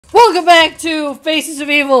Welcome back to Faces of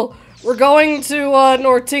Evil. We're going to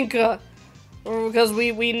Nortinka because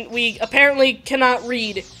we apparently cannot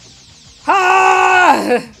read.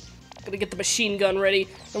 Ha! Gonna get the machine gun ready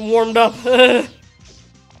and warmed up.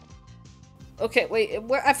 Okay, wait.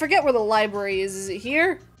 I forget where the library is. Is it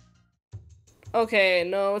here? Okay,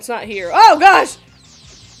 no, it's not here. Oh gosh!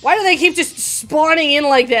 Why do they keep just spawning in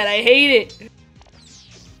like that? I hate it.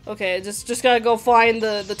 Okay, just gotta go find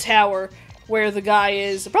the tower where the guy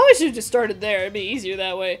is. I probably should have just started there. It'd be easier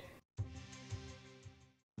that way.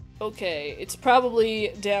 Okay, it's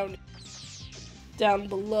probably down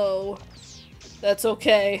below. That's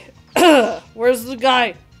okay. Where's the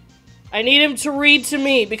guy? I need him to read to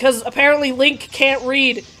me because apparently Link can't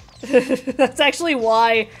read. That's actually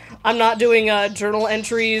why I'm not doing journal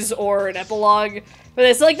entries or an epilogue for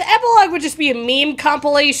this. Like, the epilogue would just be a meme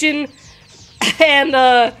compilation, and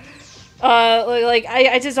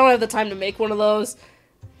I just don't have the time to make one of those.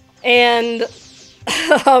 And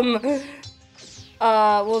what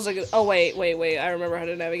was I gonna— oh wait, I remember how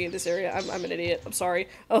to navigate this area. I'm an idiot. I'm sorry.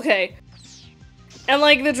 Okay. And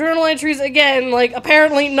like the journal entries again, like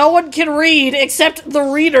apparently no one can read except the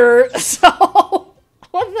reader. So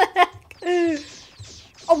what the heck?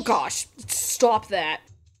 Oh gosh, stop that.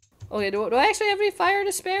 Okay, do I actually have any fire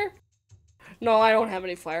to spare? No, I don't have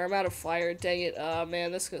any fire. I'm out of fire. Dang it. Oh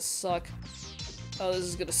man, this is gonna suck. Oh, this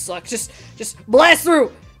is gonna suck. Just blast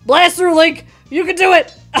through! Blast through, Link! You can do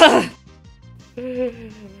it!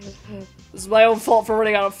 This is my own fault for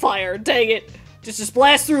running out of fire. Dang it. Just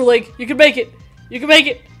blast through, Link. You can make it. You can make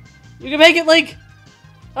it. You can make it, Link.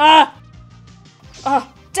 Dang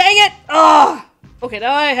it! Okay,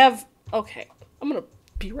 now I have— okay, I'm gonna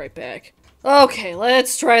be right back. Okay,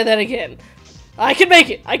 let's try that again. I can make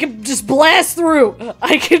it! I can just blast through!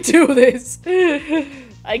 I can do this!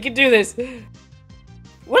 I can do this.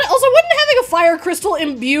 What, also, wouldn't having a fire crystal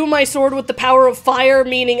imbue my sword with the power of fire,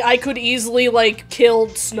 meaning I could easily, like, kill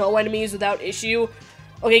snow enemies without issue?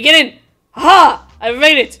 Okay, get in! Ha! I've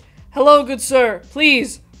made it! Hello, good sir.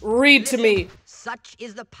 Please, read to me. Such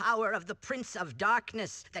is the power of the Prince of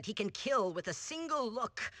Darkness that he can kill with a single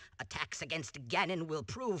look. Attacks against Ganon will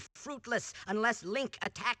prove fruitless unless Link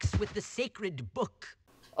attacks with the sacred book.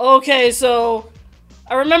 Okay, so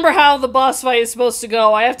I remember how the boss fight is supposed to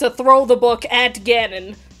go. I have to throw the book at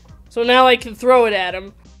Ganon. So now I can throw it at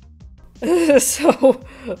him. So,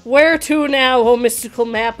 where to now, oh mystical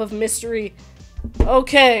map of mystery?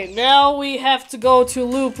 Okay, now we have to go to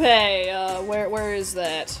Lupay. Where is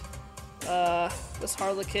that? This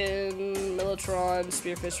Harlequin, Militron,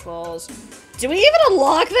 Spearfish Falls. Did we even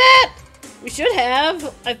unlock that? We should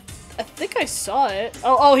have. I think I saw it.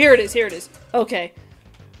 Oh, here it is, Okay.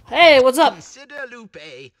 Hey, what's up? Consider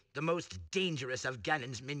Lupay the most dangerous of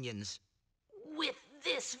Ganon's minions. With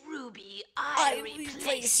this ruby, I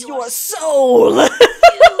replace your soul! You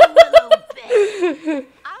will obey.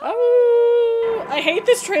 Oh, I hate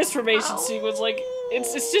this transformation sequence. Like,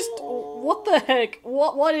 it's just— what the heck?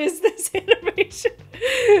 What is this animation?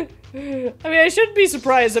 I mean, I shouldn't be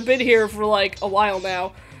surprised. I've been here for like a while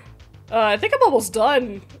now. I think I'm almost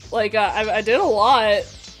done. Like, I did a lot.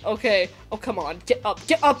 Okay. Oh, come on. Get up,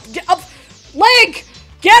 get up, get up! Link!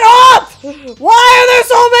 Get up! Why are there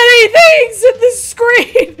so many things in the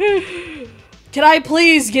screen? Can I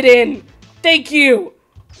please get in? Thank you.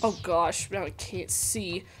 Oh gosh, now I can't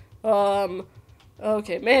see.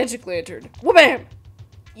 Okay, magic lantern. Wha-bam!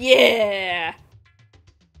 Yeah!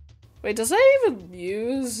 Wait, does that even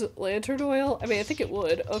use lantern oil? I mean, I think it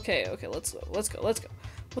would. Okay, let's go.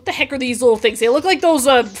 What the heck are these little things? They look like those,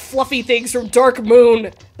 fluffy things from Dark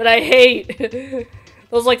Moon that I hate.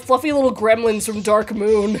 Those, like, fluffy little gremlins from Dark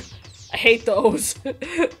Moon. I hate those.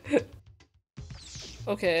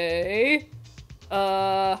 Okay.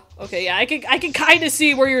 Okay, yeah, I can kinda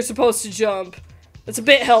see where you're supposed to jump. It's a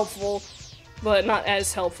bit helpful, but not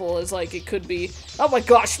as helpful as, like, it could be. Oh my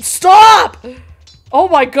gosh, stop! Oh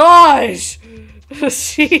my gosh!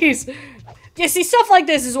 Jeez. Yeah, see, stuff like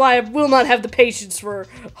this is why I will not have the patience for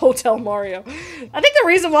Hotel Mario. I think the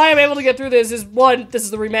reason why I'm able to get through this is, one, this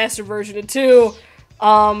is the remastered version, and two,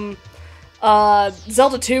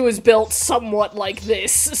 Zelda 2 is built somewhat like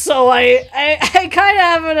this, so I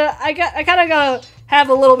kinda gotta have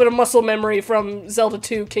a little bit of muscle memory from Zelda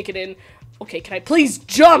 2 kicking in. Okay, can I please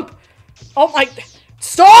jump? Oh my—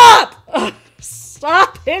 stop!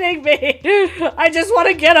 Stop hitting me! I just want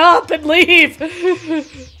to get up and leave!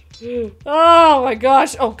 Oh my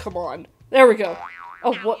gosh, oh come on. There we go.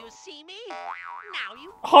 Oh, what? You see me? Now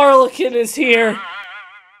you— Harlequin is here.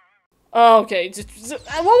 Okay,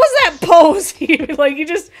 what was that pose? Like, he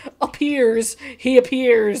just appears. He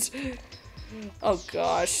appears. Oh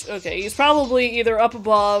gosh. Okay, he's probably either up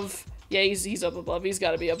above. Yeah, he's up above. He's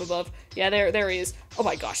gotta be up above. Yeah, there he is. Oh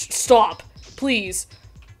my gosh. Stop. Please.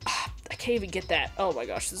 I can't even get that. Oh my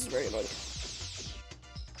gosh, this is very annoying.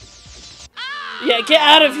 Yeah, get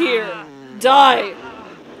out of here. Die.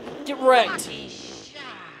 Get wrecked.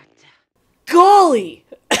 Golly.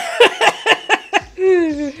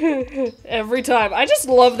 Every time. I just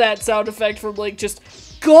love that sound effect from like just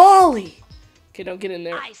golly. Okay, don't get in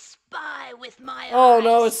there. I spy with my Oh eyes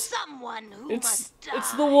no, someone who must die.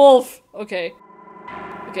 it's the wolf. Okay.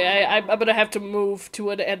 Okay, I'm gonna have to move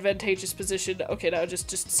to an advantageous position. Okay, now just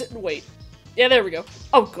sit and wait. Yeah, there we go.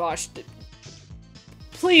 Oh gosh.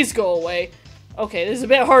 Please go away. Okay, this is a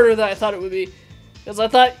bit harder than I thought it would be. Because I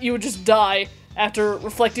thought you would just die after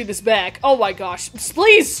reflecting this back. Oh my gosh.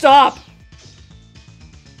 Please stop!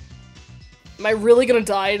 Am I really gonna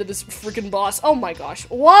die to this freaking boss? Oh my gosh.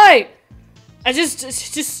 Why? I just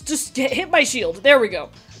hit my shield. There we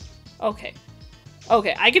go. Okay.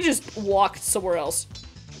 Okay, I can just walk somewhere else.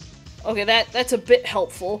 Okay, that's a bit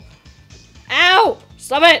helpful. Ow!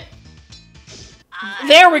 Stop it!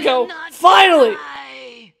 There we go! Finally!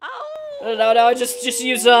 No, I just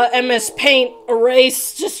use MS Paint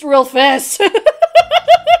erase just real fast.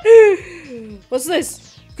 What's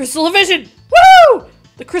this? Crystal of Vision! Woo!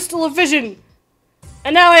 The Crystal of Vision.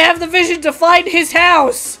 And now I have the vision to find his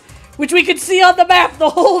house, which we could see on the map the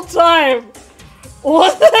whole time.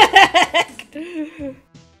 What the heck?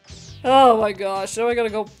 Oh my gosh! Now I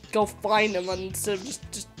gotta go find him instead of just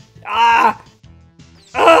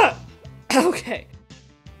Okay.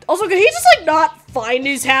 Also, could he just like not find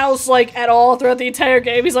his house like at all throughout the entire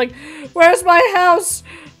game? He's like, "Where's my house?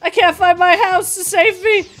 I can't find my house to save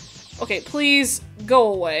me." Okay, please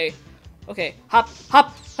go away. Okay, hop,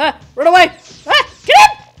 run away! Get in!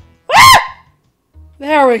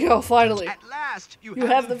 There we go, finally. At last, you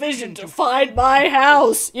have the vision to find my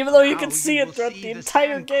house, even though you can see it throughout the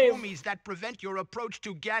entire game. Croonies that prevent your approach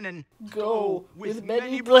to Ganon. Go with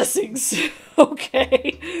many blessings.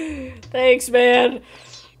 Okay, thanks, man.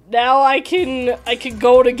 Now I can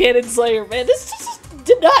go to Ganon's lair. Man, this just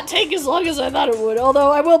did not take as long as I thought it would.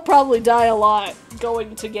 Although I will probably die a lot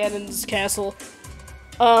going to Ganon's castle.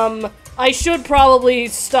 I should probably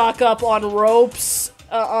stock up on ropes.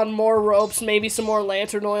 On more ropes, maybe some more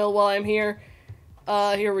lantern oil while I'm here.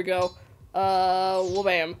 Here we go. Well,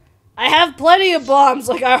 bam. I have plenty of bombs,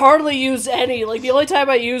 like, I hardly use any. Like, the only time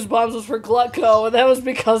I used bombs was for Glutko, and that was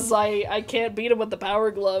because I can't beat him with the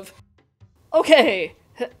power glove. Okay,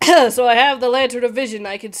 so I have the Lantern of Vision.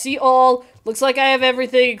 I can see all. Looks like I have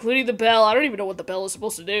everything, including the bell. I don't even know what the bell is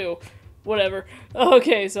supposed to do. Whatever.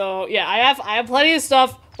 Okay, so, yeah, I have plenty of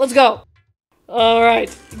stuff. Let's go. Alright,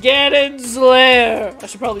 Ganon's lair. I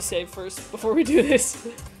should probably save first before we do this.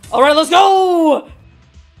 Alright, let's go!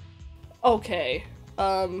 Okay,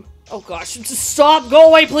 oh gosh, just stop, go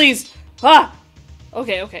away, please! Ah!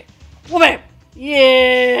 Okay. Well, bam!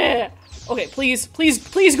 Yeah! Okay, please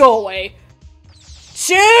go away.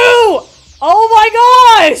 Shoo! Oh my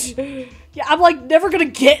gosh! Yeah, I'm like never gonna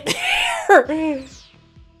get there!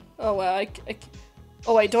 Oh wow,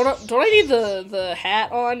 oh wait, don't I need the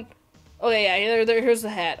hat on? Oh yeah, here's the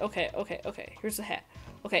hat. Okay, here's the hat.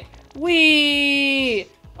 Okay, whee!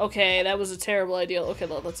 Okay, that was a terrible idea. Okay,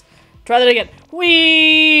 let's try that again.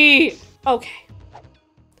 Whee! Okay.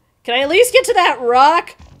 Can I at least get to that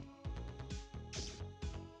rock?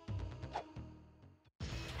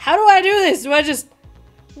 How do I do this? Do I just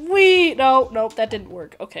whee? Nope, that didn't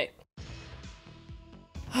work. Okay.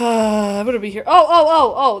 I'm gonna be here.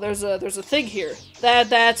 Oh, there's a thing here.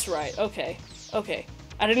 That's right. Okay.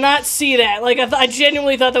 I did not see that. Like, I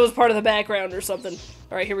genuinely thought that was part of the background or something.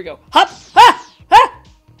 Alright, here we go. Hop! Ha! Ha!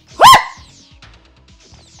 Ha!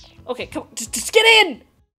 Okay, come on. Just get in!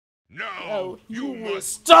 No, you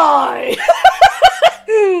must die!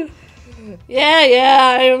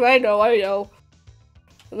 Yeah, I know.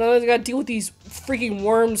 And then I gotta deal with these freaking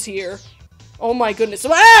worms here. Oh my goodness.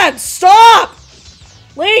 Ah! Stop!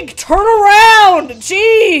 Link, turn around!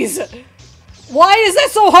 Jeez! Why is that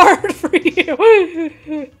so hard for you?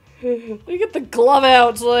 Let me get the glove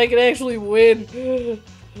out so I can actually win.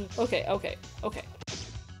 Okay.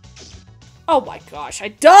 Oh my gosh, I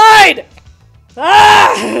died!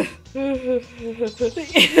 Ah!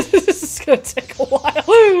 This is gonna take a while.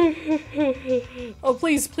 Oh,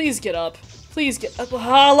 please get up. Please get up.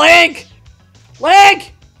 Link!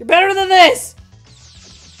 Link! You're better than this!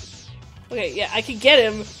 Okay, yeah, I can get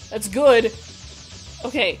him. That's good.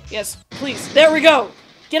 Okay, yes, please. There we go!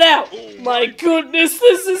 Get out! Oh my goodness,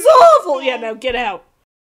 this is awful! Yeah, now get out.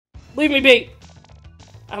 Leave me be.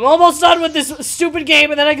 I'm almost done with this stupid game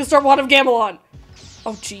and then I can start Wand of Gamelon.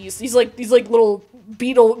 Oh jeez, these like little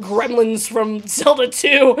beetle gremlins from Zelda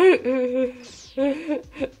 2.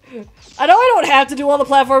 I know I don't have to do all the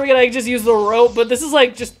platforming and I can just use the rope, but this is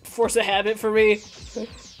like just force of habit for me.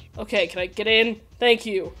 Okay, can I get in? Thank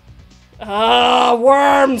you. Ah,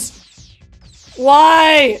 worms!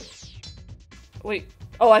 Why? Wait.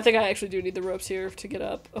 Oh, I think I actually do need the ropes here to get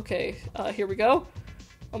up. Okay, here we go.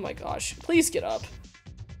 Oh my gosh. Please get up.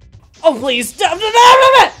 Oh, please.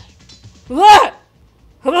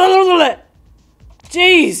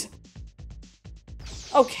 Jeez.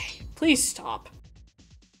 Okay, please stop.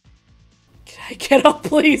 Can I get up,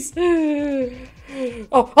 please?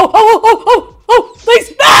 Oh, please.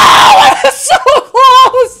 No! I was so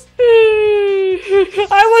close!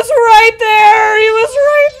 I was right there! He was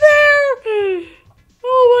right there!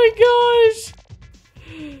 Oh my gosh.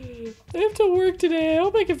 I have to work today. I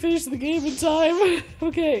hope I can finish the game in time.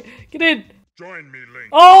 Okay, get in. Join me, Link.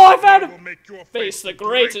 Oh, I found him! will make your Face the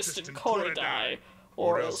greatest in Korodai,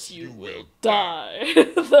 or else you will die.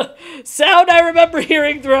 The sound I remember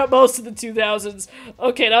hearing throughout most of the 2000s.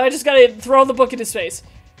 Okay, now I just gotta throw the book in his face.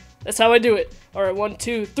 That's how I do it. Alright, 1,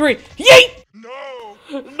 2, 3. Yeet! No!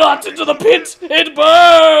 Not into the pit! It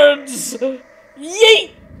burns!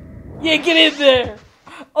 Yeet! Yeah, get in there!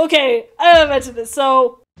 Okay, I haven't mentioned this,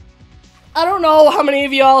 so... I don't know how many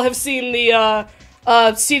of y'all have seen the,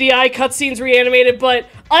 CDI cutscenes reanimated, but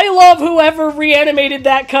I love whoever reanimated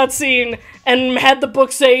that cutscene and had the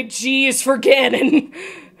book say, G is for Ganon.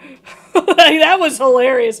 Like, that was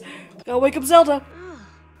hilarious. Gotta wake up Zelda.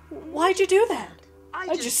 Why'd you do that?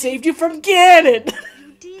 I just saved you from Ganon.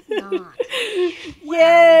 You did not.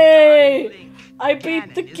 Yay! I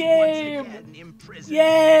beat the game.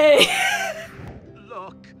 Yay!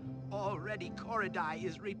 Look, already Korodai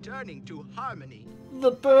is returning to harmony.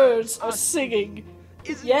 The birds are singing.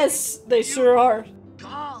 Yes, they sure are.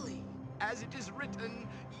 Golly, as it is written,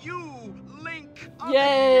 you, Link, are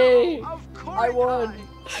Yay! the hero of Korodai. I won.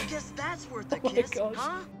 I guess that's worth a Oh my kiss, gosh.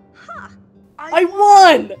 huh? Huh. I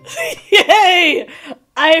won! Yay!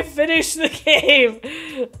 I finished the game.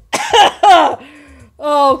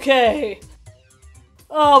 Okay.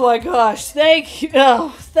 Oh my gosh. Thank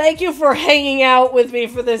you for hanging out with me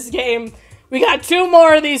for this game. We got 2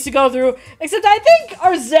 more of these to go through, except I think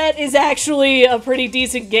Arzette is actually a pretty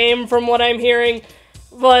decent game from what I'm hearing.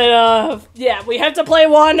 But, yeah, we have to play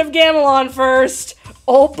Wand of Gamelon first.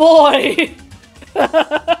 Oh boy.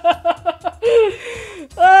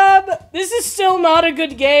 This is still not a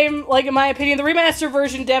good game, like, in my opinion. The remaster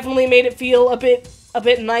version definitely made it feel a bit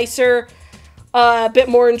nicer, a bit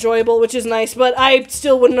more enjoyable, which is nice, but I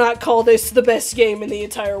still would not call this the best game in the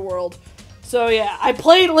entire world. So yeah, I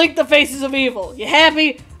played Link the Faces of Evil. You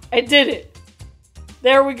happy? I did it.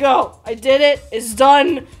 There we go. I did it. It's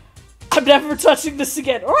done. I'm never touching this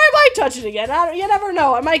again. Or I might touch it again. You never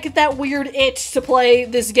know. I might get that weird itch to play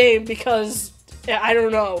this game because, I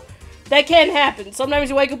don't know. That can happen. Sometimes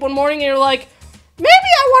you wake up one morning and you're like, maybe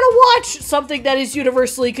I want to watch something that is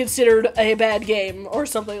universally considered a bad game or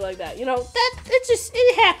something like that. You know,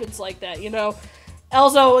 it happens like that, you know.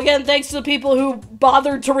 Also, again, thanks to the people who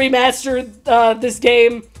bothered to remaster this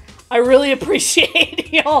game. I really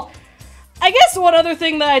appreciate y'all. I guess one other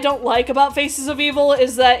thing that I don't like about Faces of Evil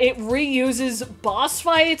is that it reuses boss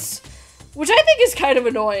fights, which I think is kind of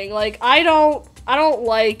annoying. Like, I don't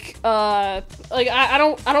like that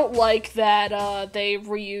they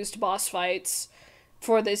reused boss fights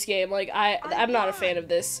for this game. Like, I'm not a fan of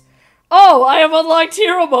this. Oh, I have unlocked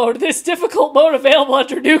Hero Mode. This difficult mode available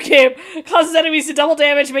under New Game causes enemies to double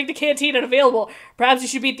damage and make the canteen unavailable. Perhaps you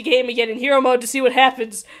should beat the game again in Hero Mode to see what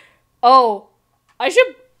happens. Oh, I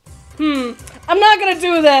should... I'm not gonna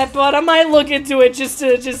do that, but I might look into it just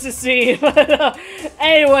to see.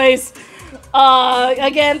 Anyways,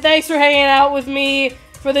 again, thanks for hanging out with me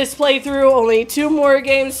for this playthrough. Only 2 more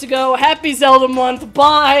games to go. Happy Zelda month.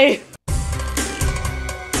 Bye!